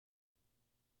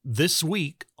This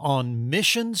week on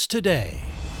Missions Today.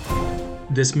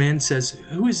 This man says,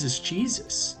 "Who is this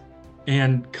Jesus?"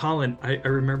 And Colin, I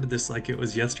remember this like it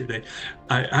was yesterday.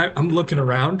 I'm looking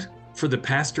around for the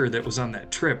pastor that was on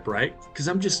that trip, right? Because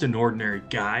I'm just an ordinary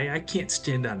guy. I can't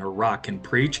stand on a rock and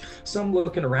preach. So I'm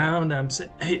looking around. I'm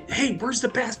saying, hey, where's the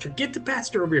pastor? Get the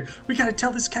pastor over here. We got to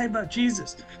tell this guy about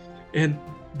Jesus. And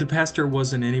the pastor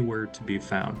wasn't anywhere to be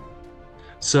found.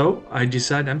 So I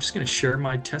decided I'm just going to share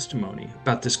my testimony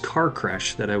about this car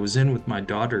crash that I was in with my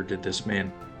daughter to this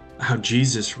man, how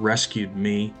Jesus rescued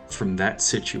me from that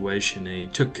situation and he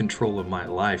took control of my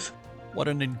life. What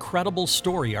an incredible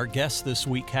story our guest this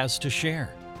week has to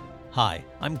share. Hi,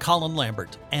 I'm Colin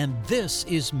Lambert, and this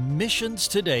is Missions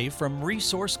Today from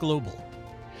Resource Global.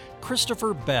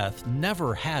 Christopher Beth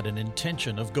never had an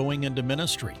intention of going into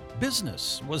ministry.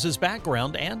 Business was his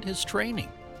background and his training.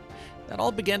 That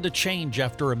all began to change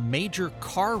after a major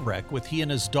car wreck with he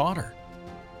and his daughter.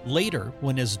 Later,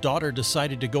 when his daughter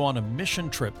decided to go on a mission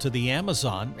trip to the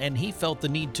Amazon and he felt the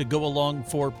need to go along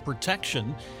for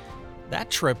protection, that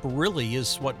trip really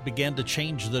is what began to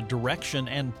change the direction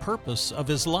and purpose of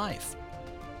his life.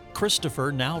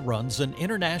 Christopher now runs an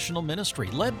international ministry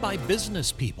led by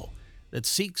business people that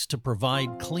seeks to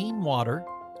provide clean water,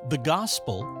 the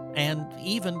gospel, and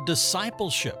even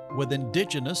discipleship with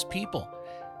indigenous people.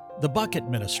 The Bucket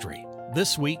Ministry,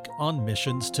 this week on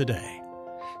Missions Today.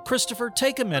 Christopher,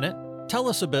 take a minute. Tell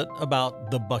us a bit about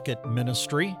the Bucket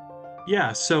Ministry.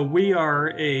 Yeah, so we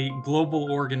are a global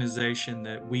organization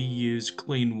that we use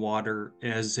clean water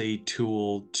as a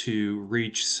tool to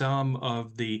reach some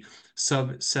of the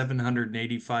sub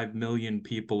 785 million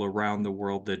people around the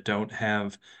world that don't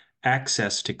have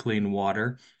access to clean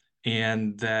water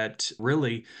and that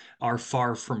really are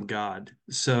far from God.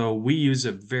 So we use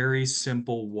a very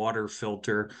simple water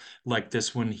filter like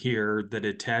this one here that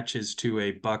attaches to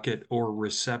a bucket or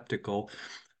receptacle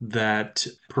that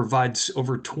provides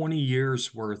over 20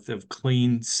 years worth of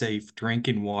clean, safe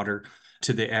drinking water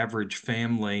to the average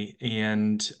family.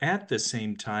 And at the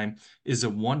same time, is a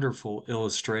wonderful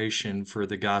illustration for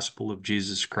the gospel of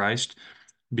Jesus Christ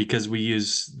because we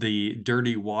use the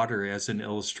dirty water as an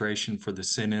illustration for the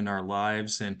sin in our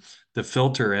lives and the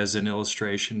filter as an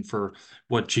illustration for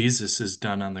what Jesus has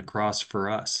done on the cross for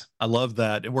us. I love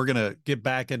that. And we're going to get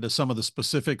back into some of the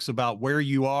specifics about where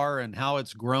you are and how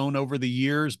it's grown over the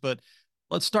years. But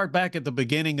let's start back at the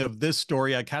beginning of this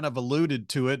story. I kind of alluded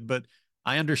to it, but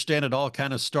I understand it all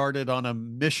kind of started on a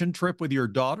mission trip with your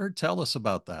daughter. Tell us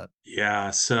about that.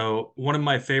 Yeah, so one of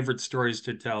my favorite stories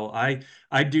to tell.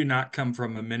 I do not come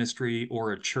from a ministry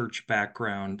or a church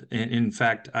background. In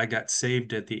fact, I got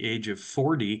saved at the age of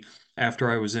 40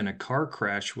 after I was in a car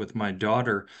crash with my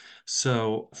daughter.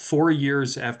 So 4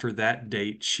 years after that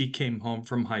date, she came home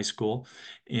from high school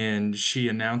and she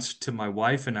announced to my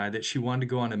wife and I that she wanted to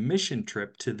go on a mission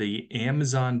trip to the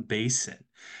Amazon basin.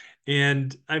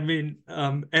 And I mean,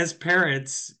 as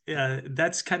parents,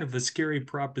 that's kind of a scary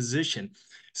proposition.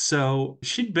 So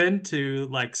she'd been to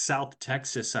like South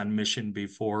Texas on mission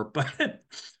before, but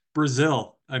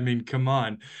Brazil, I mean, come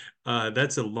on,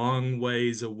 that's a long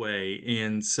ways away.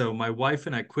 And so my wife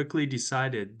and I quickly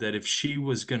decided that if she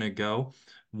was going to go,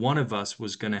 one of us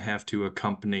was going to have to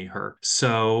accompany her.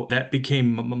 So that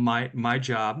became my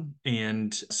job.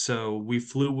 And so we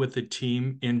flew with a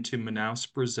team into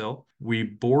Manaus, Brazil. We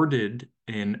boarded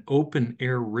an open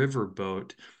air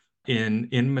riverboat in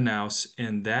Manaus,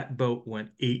 and that boat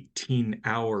went 18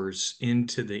 hours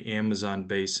into the Amazon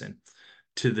basin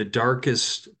to the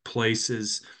darkest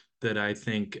places that I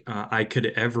think I could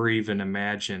ever even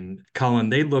imagine.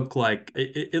 Colin, they look like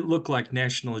it looked like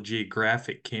National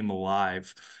Geographic came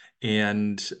alive,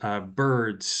 and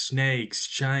birds, snakes,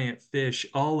 giant fish,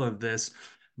 all of this.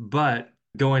 But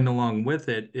going along with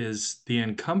it is the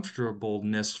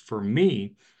uncomfortableness for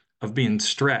me of being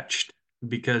stretched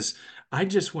because I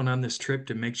just went on this trip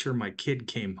to make sure my kid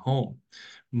came home.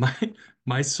 My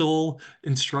my sole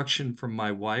instruction from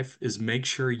my wife is make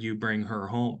sure you bring her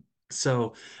home.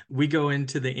 So we go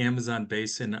into the Amazon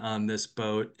basin on this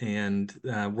boat, and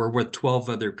we're with 12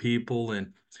 other people,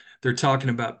 and they're talking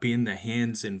about being the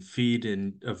hands and feet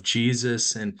of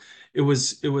Jesus, and it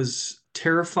was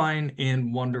terrifying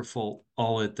and wonderful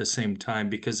all at the same time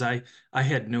because I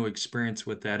had no experience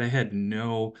with that. I had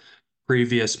no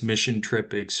previous mission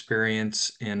trip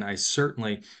experience, and I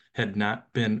certainly had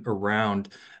not been around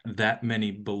that many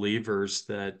believers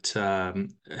that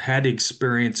had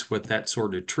experience with that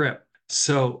sort of trip.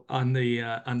 So on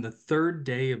the third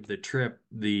day of the trip,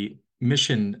 the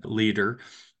mission leader,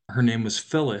 her name was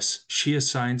Phyllis, she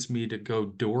assigns me to go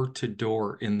door to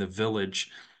door in the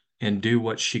village and do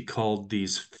what she called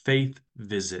these faith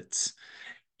visits.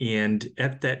 And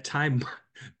at that time,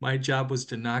 my job was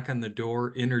to knock on the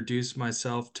door, introduce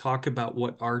myself, talk about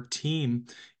what our team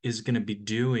is going to be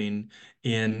doing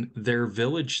in their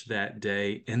village that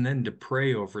day, and then to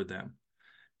pray over them.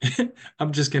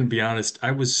 I'm just going to be honest.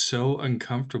 I was so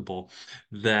uncomfortable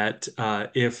that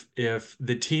if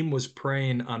the team was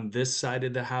praying on this side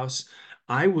of the house,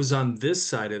 I was on this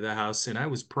side of the house and I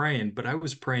was praying, but I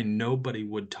was praying nobody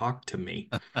would talk to me.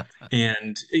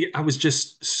 And I was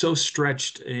just so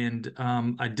stretched, and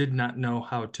I did not know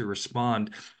how to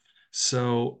respond.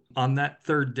 So on that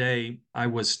third day, I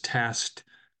was tasked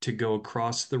to go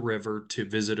across the river to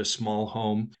visit a small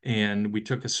home, and we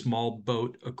took a small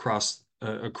boat across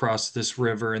this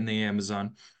river in the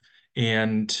Amazon,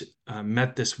 and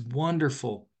met this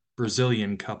wonderful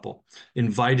Brazilian couple.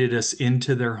 Invited us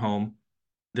into their home.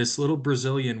 This little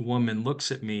Brazilian woman looks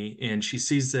at me and she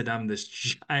sees that I'm this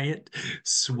giant,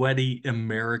 sweaty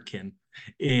American.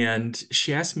 And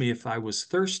she asked me if I was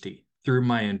thirsty through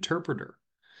my interpreter.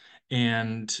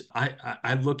 And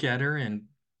I look at her and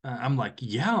I'm like,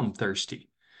 yeah, I'm thirsty.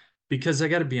 Because I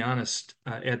got to be honest,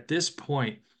 at this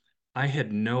point, I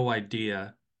had no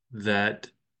idea that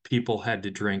people had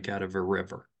to drink out of a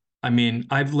river. I mean,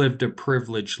 I've lived a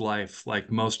privileged life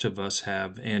like most of us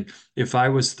have. And if I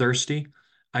was thirsty,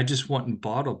 I just went and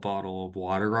bought a bottle of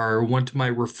water or went to my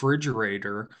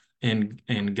refrigerator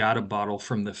and got a bottle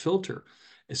from the filter.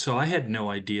 So I had no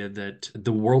idea that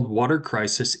the world water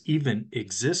crisis even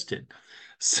existed.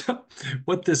 So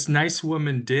what this nice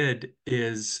woman did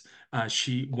is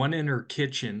she went in her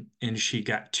kitchen and she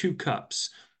got two cups.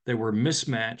 They were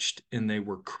mismatched and they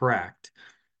were cracked.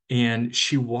 And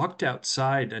she walked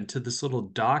outside into this little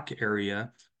dock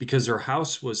area because her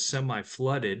house was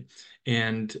semi-flooded.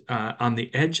 And on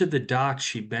the edge of the dock,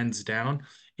 she bends down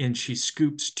and she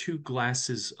scoops two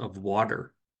glasses of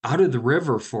water out of the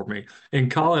river for me. And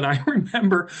Colin, I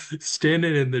remember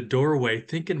standing in the doorway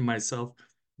thinking to myself,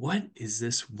 what is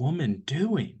this woman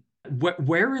doing?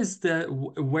 Where is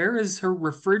her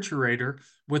refrigerator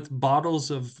with bottles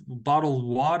of bottled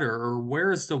water, or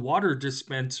where is the water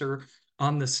dispenser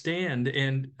on the stand?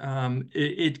 And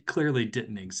it clearly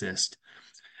didn't exist.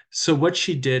 So what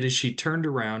she did is she turned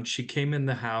around, she came in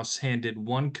the house, handed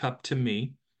one cup to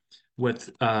me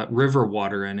with river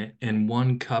water in it, and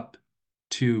one cup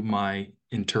to my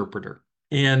interpreter.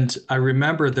 And I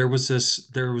remember there was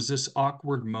this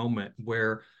awkward moment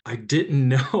where I didn't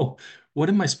know what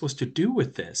am I supposed to do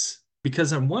with this?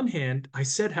 Because on one hand, I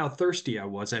said how thirsty I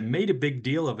was. I made a big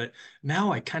deal of it.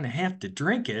 Now I kind of have to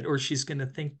drink it or she's going to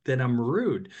think that I'm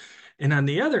rude. And on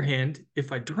the other hand,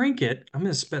 if I drink it, I'm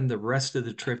going to spend the rest of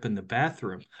the trip in the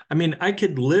bathroom. I mean, I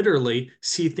could literally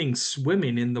see things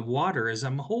swimming in the water as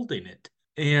I'm holding it.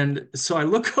 And so I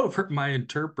look over at my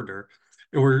interpreter,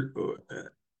 or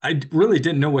I really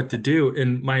didn't know what to do.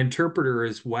 And my interpreter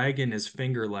is wagging his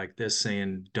finger like this,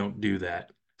 saying, don't do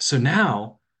that. So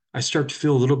now I start to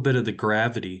feel a little bit of the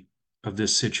gravity of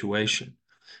this situation.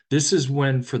 This is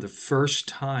when, for the first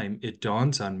time, it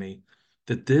dawns on me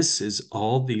that this is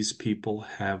all these people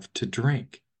have to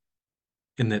drink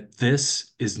and that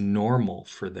this is normal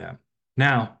for them.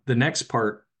 Now, the next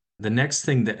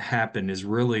thing that happened is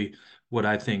really what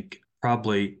I think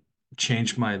probably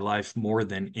changed my life more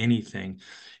than anything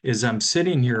is I'm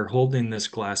sitting here holding this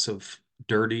glass of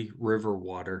dirty river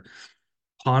water,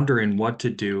 pondering what to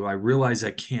do. I realize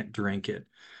I can't drink it.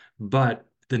 But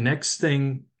the next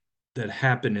thing that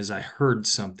happened is I heard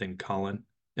something, Colin,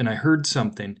 and I heard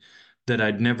something that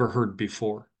I'd never heard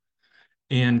before.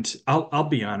 And I'll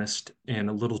be honest and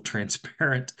a little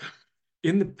transparent.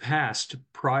 In the past,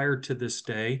 prior to this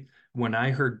day, when I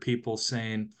heard people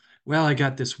saying, well, I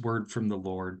got this word from the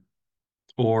Lord,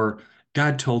 or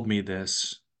God told me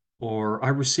this, or I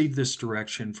received this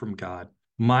direction from God,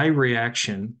 my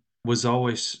reaction was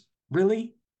always,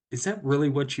 really? Is that really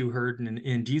what you heard?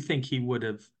 And do you think he would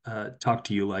have talked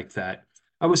to you like that?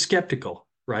 I was skeptical,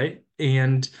 right?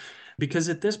 And because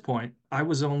at this point, I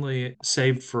was only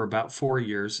saved for about 4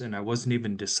 years and I wasn't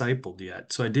even discipled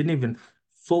yet. So I didn't even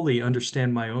fully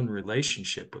understand my own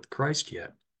relationship with Christ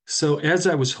yet. So as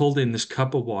I was holding this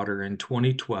cup of water in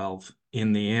 2012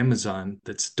 in the Amazon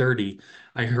that's dirty,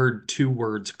 I heard two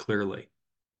words clearly,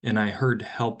 and I heard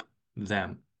help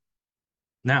them.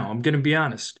 Now, I'm going to be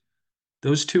honest.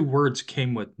 Those two words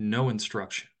came with no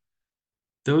instruction.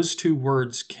 Those two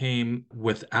words came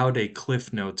without a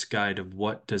Cliff Notes guide of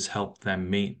what does help them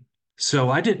mean.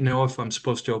 So I didn't know if I'm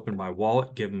supposed to open my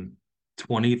wallet, give him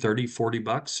 20, 30, 40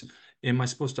 bucks. Am I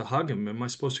supposed to hug him? Am I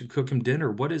supposed to cook him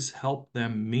dinner? What does help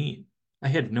them mean? I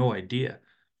had no idea.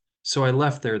 So I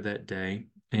left there that day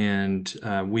and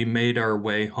we made our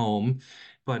way home.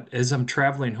 But as I'm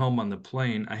traveling home on the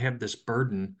plane, I have this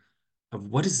burden of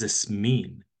what does this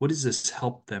mean? What does this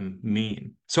help them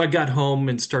mean? So I got home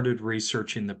and started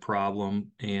researching the problem,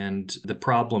 and the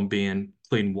problem being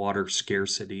clean water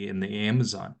scarcity in the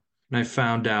Amazon. And I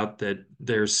found out that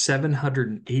there's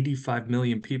 785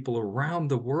 million people around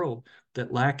the world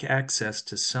that lack access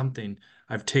to something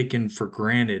I've taken for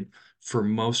granted for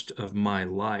most of my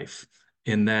life.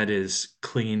 And that is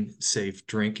clean, safe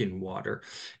drinking water.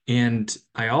 And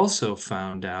I also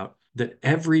found out that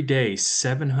every day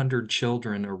 700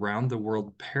 children around the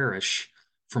world perish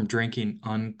from drinking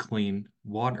unclean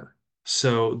water.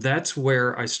 So that's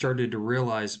where I started to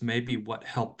realize maybe what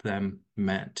helped them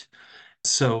meant.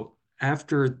 So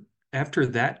after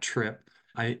that trip,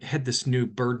 I had this new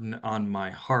burden on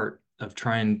my heart of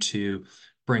trying to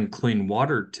bring clean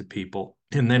water to people.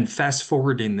 And then fast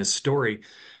forwarding this story,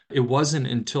 it wasn't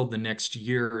until the next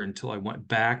year until I went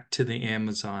back to the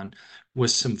Amazon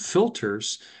with some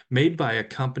filters made by a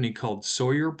company called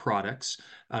Sawyer Products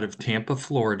out of Tampa,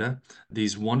 Florida.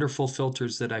 These wonderful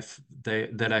filters that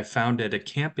I found at a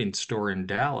camping store in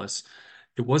Dallas.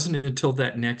 It wasn't until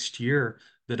that next year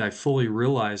that I fully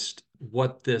realized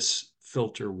what this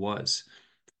filter was.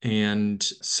 And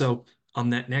so on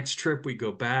that next trip, we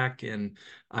go back and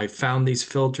I found these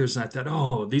filters and I thought,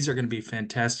 oh, these are going to be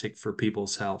fantastic for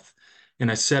people's health.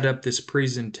 And I set up this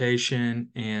presentation,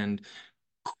 and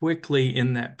quickly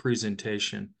in that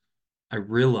presentation, I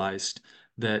realized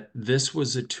that this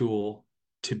was a tool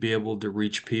to be able to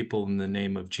reach people in the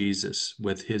name of Jesus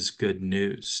with his good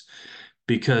news.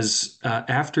 Because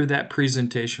after that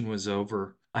presentation was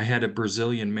over, I had a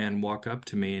Brazilian man walk up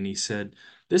to me and he said,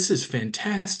 "This is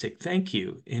fantastic. Thank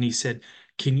you." And he said,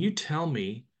 "Can you tell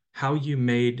me how you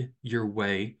made your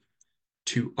way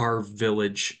to our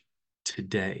village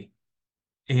today?"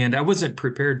 And I wasn't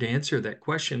prepared to answer that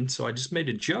question, so I just made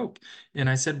a joke. And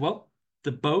I said, "Well,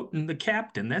 the boat and the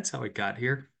captain, that's how I got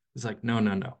here." He's like, "No,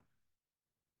 no, no.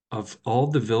 Of all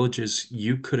the villages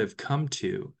you could have come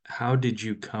to, how did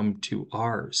you come to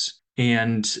ours?"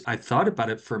 And I thought about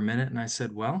it for a minute and I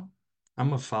said, well,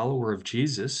 I'm a follower of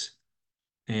Jesus,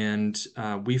 and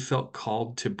we felt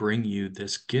called to bring you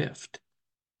this gift.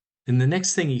 And the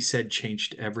next thing he said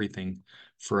changed everything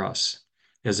for us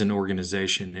as an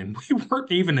organization. And we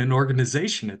weren't even an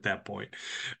organization at that point.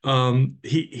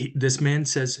 This man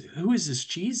says, "Who is this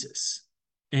Jesus?"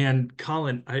 And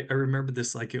Colin, I remember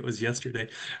this like it was yesterday.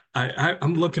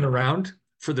 I'm looking around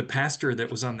for the pastor that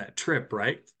was on that trip,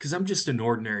 right? Because I'm just an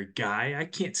ordinary guy. I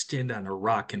can't stand on a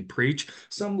rock and preach.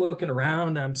 So I'm looking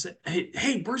around. I'm saying,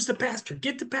 hey, where's the pastor?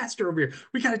 Get the pastor over here.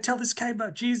 We got to tell this guy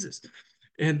about Jesus.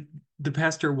 And the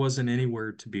pastor wasn't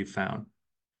anywhere to be found.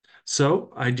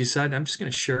 So I decided I'm just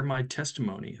going to share my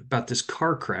testimony about this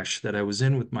car crash that I was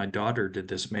in with my daughter to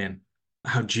this man,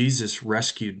 how Jesus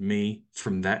rescued me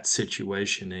from that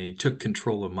situation and he took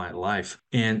control of my life.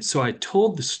 And so I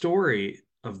told the story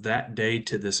of that day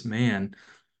to this man,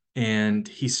 and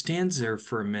he stands there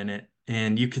for a minute,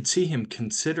 and you could see him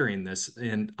considering this.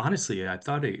 And honestly, I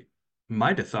thought he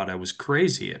might have thought I was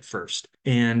crazy at first.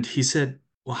 And he said,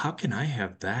 "Well, how can I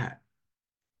have that?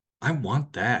 I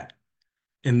want that."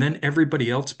 And then everybody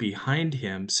else behind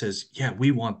him says, "Yeah, we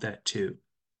want that too."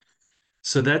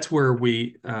 So that's where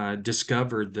we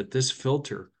discovered that this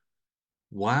filter,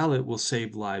 while it will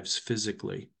save lives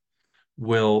physically,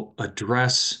 will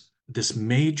address this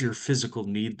major physical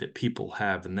need that people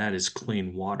have, and that is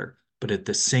clean water. But at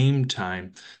the same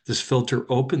time, this filter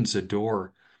opens a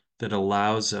door that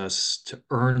allows us to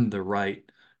earn the right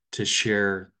to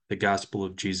share the gospel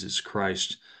of Jesus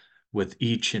Christ with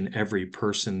each and every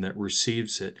person that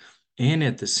receives it. And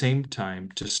at the same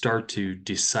time, to start to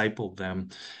disciple them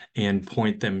and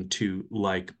point them to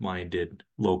like-minded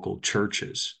local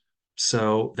churches.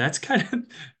 So that's kind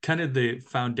of the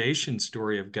foundation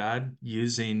story of God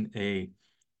using a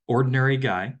ordinary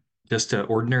guy, just an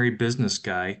ordinary business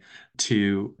guy,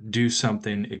 to do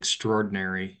something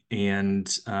extraordinary. And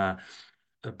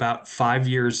about 5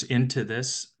 years into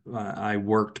this, I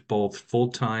worked both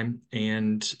full-time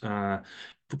and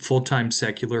full-time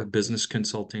secular business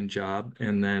consulting job,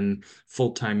 and then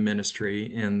full-time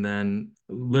ministry. And then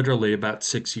literally about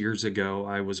 6 years ago,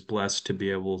 I was blessed to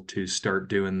be able to start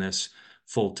doing this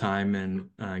full-time,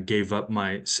 and gave up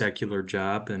my secular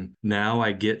job. And now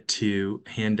I get to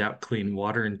hand out clean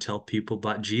water and tell people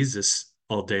about Jesus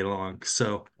all day long.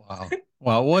 So Wow.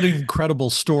 Wow. What an incredible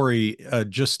story,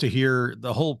 just to hear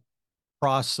the whole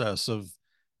process of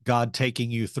God taking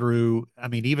you through. I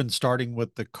mean, even starting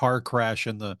with the car crash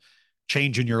and the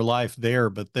change in your life there,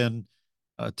 but then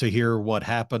to hear what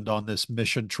happened on this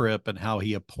mission trip and how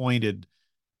he appointed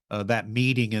that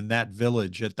meeting in that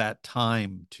village at that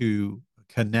time to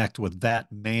connect with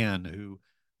that man who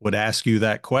would ask you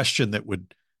that question that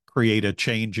would create a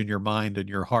change in your mind and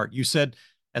your heart. You said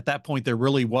at that point there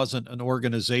really wasn't an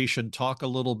organization. Talk a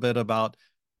little bit about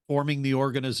forming the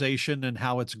organization and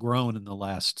how it's grown in the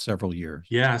last several years.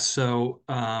 Yeah, so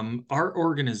our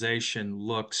organization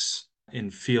looks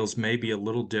and feels maybe a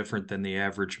little different than the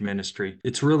average ministry.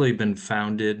 It's really been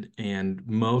founded, and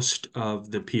most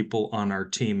of the people on our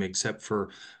team, except for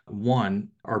one,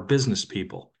 are business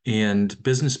people and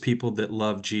business people that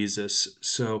love Jesus.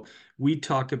 So we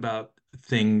talk about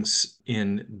things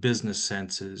in business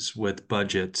senses with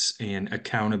budgets and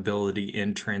accountability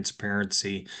and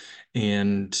transparency,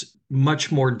 and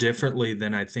much more differently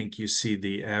than I think you see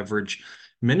the average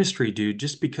ministry do,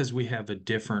 just because we have a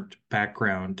different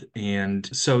background. And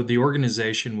so the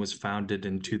organization was founded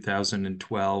in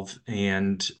 2012,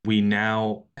 and we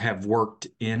now have worked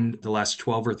in the last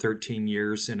 12 or 13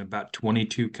 years in about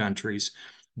 22 countries.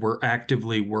 We're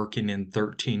actively working in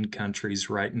 13 countries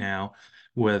right now,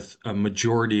 with a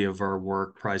majority of our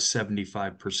work, probably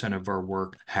 75% of our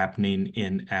work, happening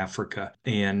in Africa.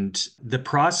 And the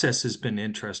process has been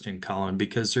interesting, Colin,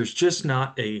 because there's just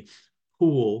not a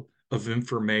pool of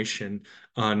information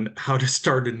on how to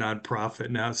start a nonprofit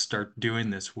and how to start doing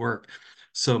this work.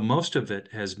 So most of it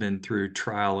has been through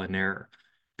trial and error,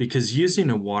 because using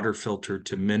a water filter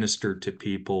to minister to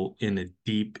people in a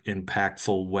deep,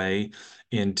 impactful way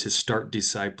and to start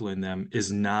discipling them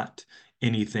is not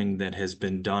anything that has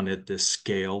been done at this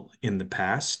scale in the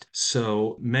past.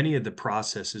 So many of the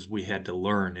processes we had to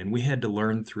learn, and we had to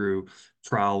learn through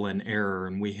trial and error,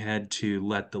 and we had to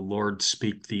let the Lord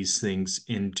speak these things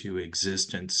into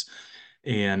existence.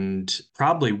 And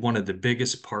probably one of the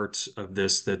biggest parts of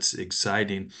this that's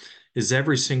exciting is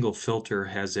every single filter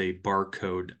has a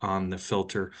barcode on the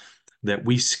filter that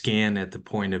we scan at the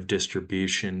point of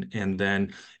distribution. And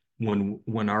then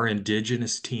when our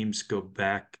indigenous teams go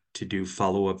back to do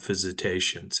follow-up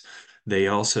visitations, they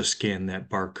also scan that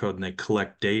barcode and they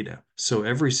collect data. So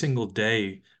every single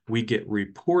day we get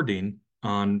reporting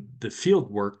on the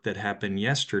field work that happened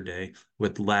yesterday,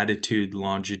 with latitude,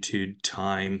 longitude,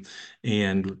 time,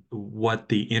 and what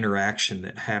the interaction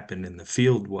that happened in the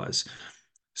field was.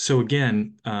 So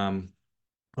again,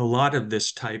 a lot of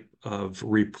this type of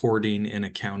reporting and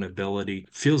accountability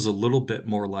feels a little bit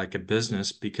more like a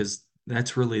business, because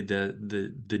that's really the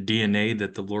DNA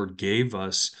that the Lord gave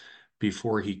us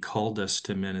before he called us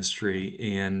to ministry.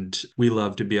 And we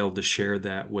love to be able to share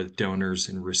that with donors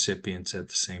and recipients at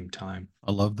the same time.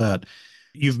 I love that.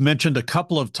 You've mentioned a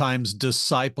couple of times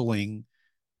discipling.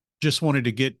 Just wanted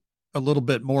to get a little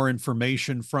bit more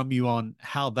information from you on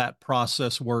how that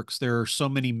process works. There are so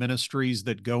many ministries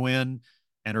that go in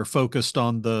and are focused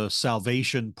on the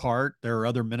salvation part. There are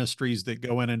other ministries that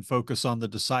go in and focus on the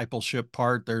discipleship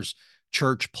part. There's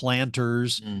church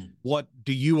planters. Mm. What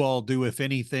do you all do, if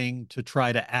anything, to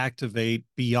try to activate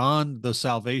beyond the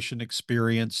salvation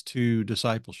experience to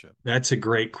discipleship? That's a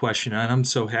great question, and I'm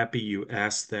so happy you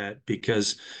asked that,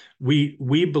 because we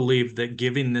believe that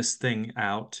giving this thing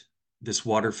out, this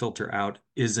water filter out,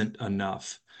 isn't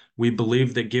enough. We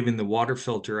believe that giving the water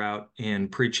filter out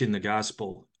and preaching the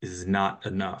gospel is not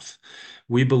enough.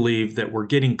 We believe that we're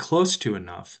getting close to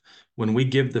enough. When we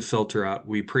give the filter out,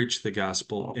 we preach the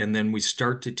gospel, and then we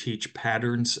start to teach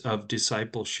patterns of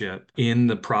discipleship in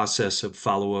the process of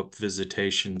follow-up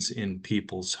visitations in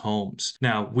people's homes.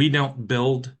 Now, we don't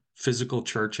build physical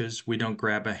churches. We don't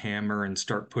grab a hammer and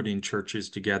start putting churches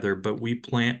together, but we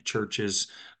plant churches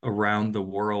around the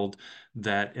world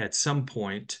that at some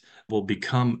point will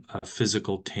become a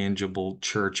physical, tangible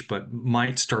church, but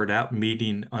might start out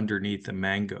meeting underneath a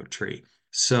mango tree.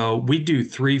 So we do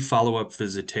 3 follow-up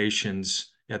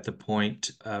visitations at the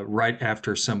point right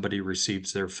after somebody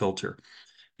receives their filter.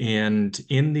 And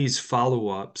in these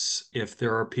follow-ups, if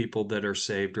there are people that are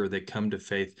saved or they come to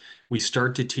faith, we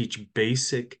start to teach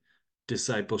basic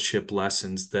discipleship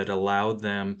lessons that allow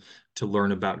them to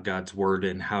learn about God's word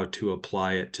and how to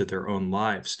apply it to their own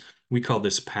lives. We call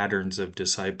this patterns of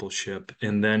discipleship.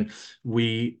 And then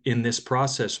we, in this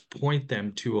process, point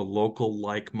them to a local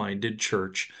like-minded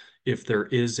church, if there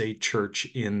is a church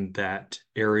in that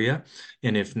area.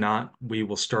 And if not, we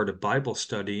will start a Bible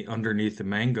study underneath the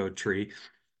mango tree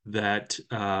that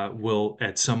will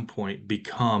at some point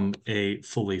become a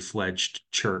fully fledged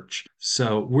church.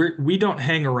 So we don't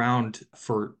hang around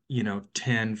for,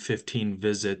 10, 15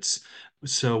 visits.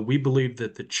 So we believe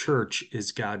that the church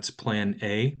is God's plan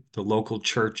A, the local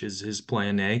church is his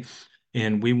plan A,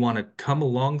 and we want to come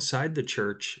alongside the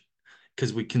church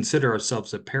because we consider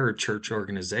ourselves a parachurch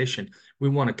organization. We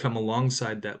want to come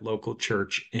alongside that local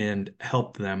church and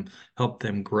help them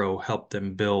grow, help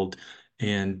them build,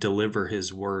 and deliver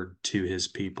his word to his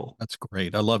people. That's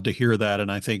great. I love to hear that.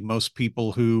 And I think most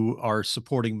people who are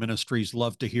supporting ministries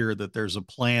love to hear that there's a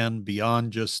plan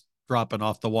beyond just dropping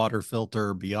off the water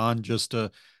filter, beyond just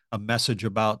a message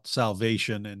about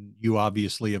salvation. And you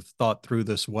obviously have thought through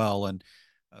this well, and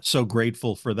so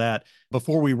grateful for that.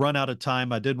 Before we run out of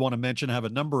time, I did want to mention I have a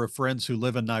number of friends who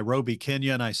live in Nairobi,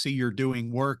 Kenya, and I see you're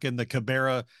doing work in the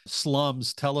Kibera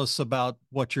slums. Tell us about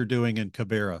what you're doing in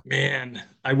Kibera. Man,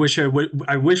 I wish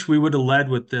we would have led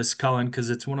with this, Colin, because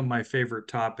it's one of my favorite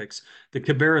topics. The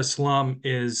Kibera slum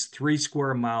is 3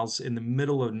 square miles in the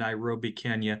middle of Nairobi,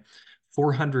 Kenya.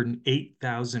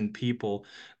 408,000 people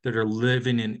that are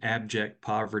living in abject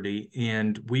poverty,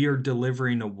 and we are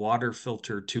delivering a water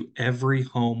filter to every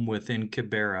home within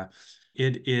Kibera.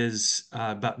 It is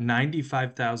about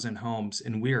 95,000 homes,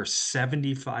 and we are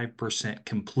 75%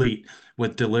 complete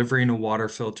with delivering a water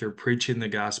filter, preaching the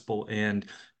gospel, and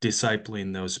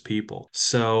discipling those people.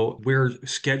 So we're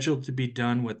scheduled to be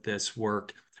done with this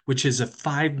work, which is a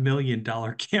 $5 million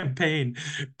campaign.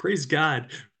 Praise God.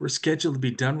 We're scheduled to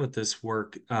be done with this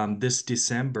work this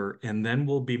December, and then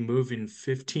we'll be moving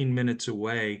 15 minutes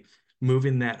away,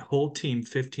 moving that whole team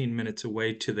 15 minutes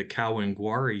away to the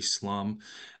Kawangware slum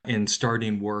and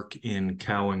starting work in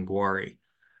Kawangware.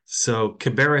 So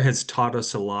Kibera has taught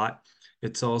us a lot.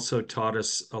 It's also taught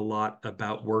us a lot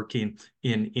about working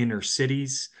in inner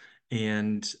cities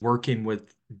and working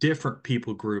with different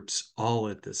people groups all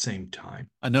at the same time.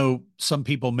 I know some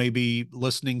people may be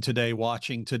listening today,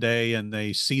 watching today, and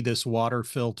they see this water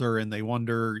filter and they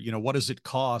wonder, what does it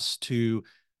cost to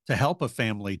help a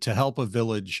family, to help a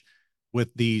village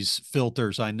with these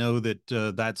filters? I know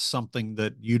that that's something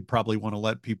that you'd probably want to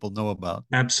let people know about.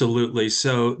 Absolutely.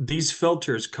 So these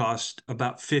filters cost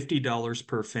about $50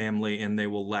 per family, and they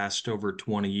will last over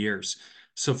 20 years.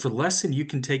 So for less than you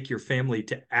can take your family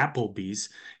to Applebee's,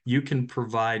 you can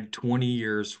provide 20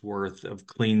 years worth of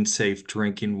clean, safe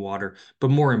drinking water.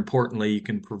 But more importantly, you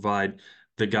can provide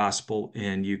the gospel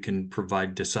and you can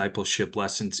provide discipleship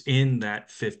lessons in that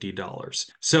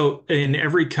 $50. So in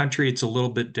every country, it's a little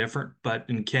bit different, but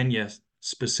in Kenya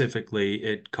specifically,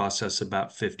 it costs us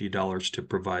about $50 to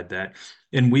provide that.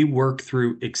 And we work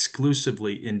through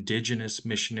exclusively indigenous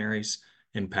missionaries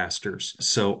and pastors.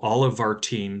 So all of our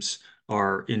teams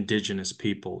are indigenous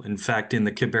people. In fact, in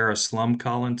the Kibera slum,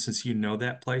 Colin, since you know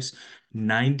that place,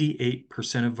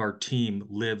 98% of our team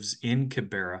lives in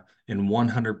Kibera and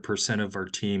 100% of our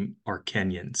team are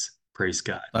Kenyans. Praise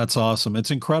God. That's awesome.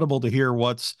 It's incredible to hear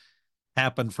what's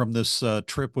happened from this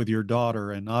trip with your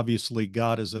daughter. And obviously,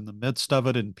 God is in the midst of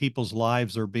it, and people's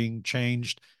lives are being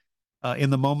changed.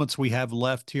 In the moments we have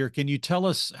left here, can you tell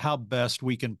us how best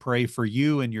we can pray for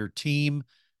you and your team,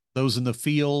 those in the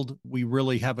field? We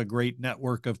really have a great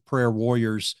network of prayer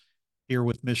warriors here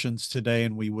with Missions Today,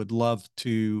 and we would love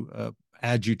to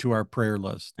add you to our prayer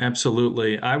list.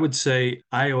 Absolutely. I would say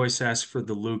I always ask for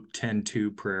the Luke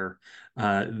 10:2 prayer.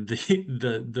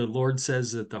 The Lord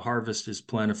says that the harvest is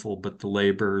plentiful, but the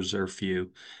laborers are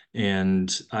few.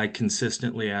 And I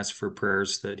consistently ask for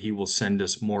prayers that He will send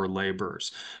us more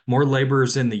laborers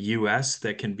in the U.S.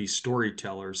 that can be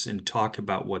storytellers and talk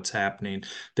about what's happening,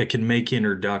 that can make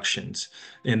introductions,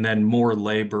 and then more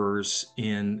laborers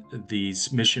in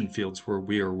these mission fields where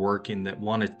we are working that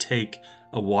want to take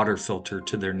a water filter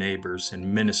to their neighbors and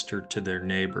minister to their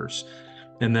neighbors.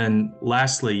 And then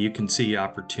lastly, you can see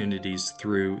opportunities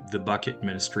through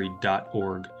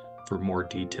thebucketministry.org for more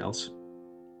details.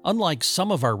 Unlike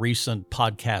some of our recent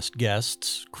podcast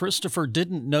guests, Christopher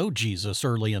didn't know Jesus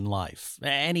early in life,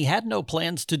 and he had no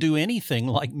plans to do anything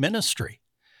like ministry.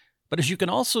 But as you can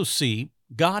also see,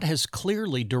 God has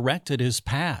clearly directed his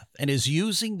path and is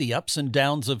using the ups and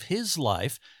downs of his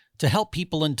life to help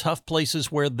people in tough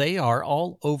places where they are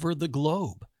all over the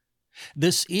globe.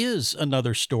 This is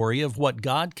another story of what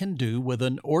God can do with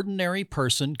an ordinary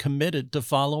person committed to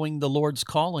following the Lord's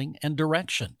calling and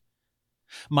direction.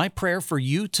 My prayer for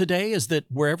you today is that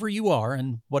wherever you are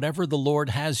and whatever the Lord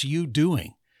has you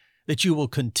doing, that you will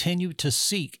continue to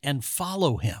seek and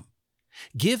follow Him.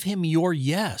 Give Him your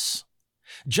yes.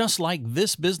 Just like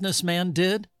this businessman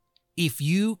did, if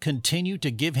you continue to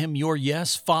give Him your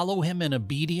yes, follow Him in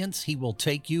obedience, He will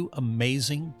take you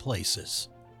amazing places.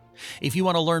 If you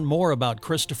want to learn more about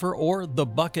Christopher or the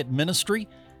Bucket Ministry,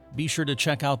 be sure to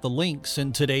check out the links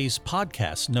in today's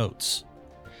podcast notes.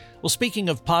 Well, speaking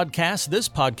of podcasts, this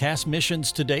podcast,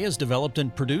 Missions Today, is developed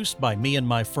and produced by me and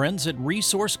my friends at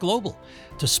Resource Global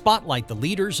to spotlight the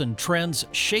leaders and trends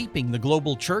shaping the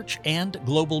global church and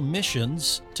global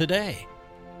missions today.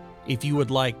 If you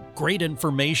would like great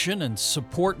information and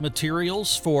support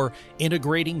materials for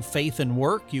integrating faith and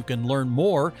work, you can learn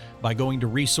more by going to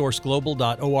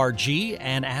resourceglobal.org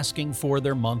and asking for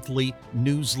their monthly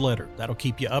newsletter. That'll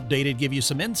keep you updated, give you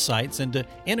some insights into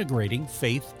integrating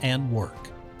faith and work.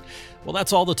 Well,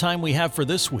 that's all the time we have for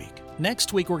this week.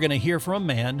 Next week, we're going to hear from a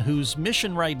man whose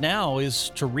mission right now is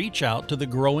to reach out to the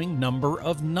growing number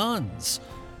of nuns.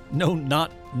 No,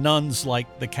 not nuns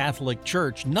like the Catholic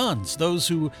Church. Nuns, those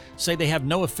who say they have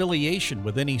no affiliation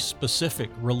with any specific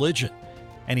religion.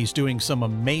 And he's doing some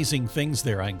amazing things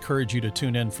there. I encourage you to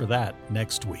tune in for that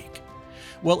next week.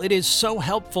 Well, it is so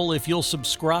helpful if you'll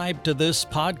subscribe to this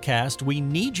podcast. We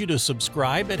need you to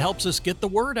subscribe. It helps us get the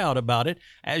word out about it.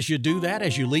 As you do that,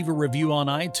 as you leave a review on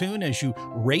iTunes, as you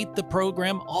rate the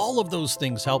program, all of those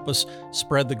things help us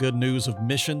spread the good news of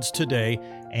Missions Today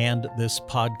and this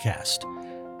podcast.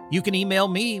 You can email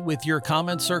me with your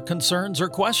comments or concerns or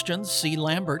questions,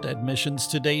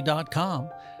 clambert@missionstoday.com.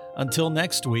 Until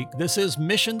next week, this is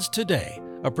Missions Today,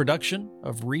 a production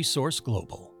of Resource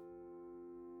Global.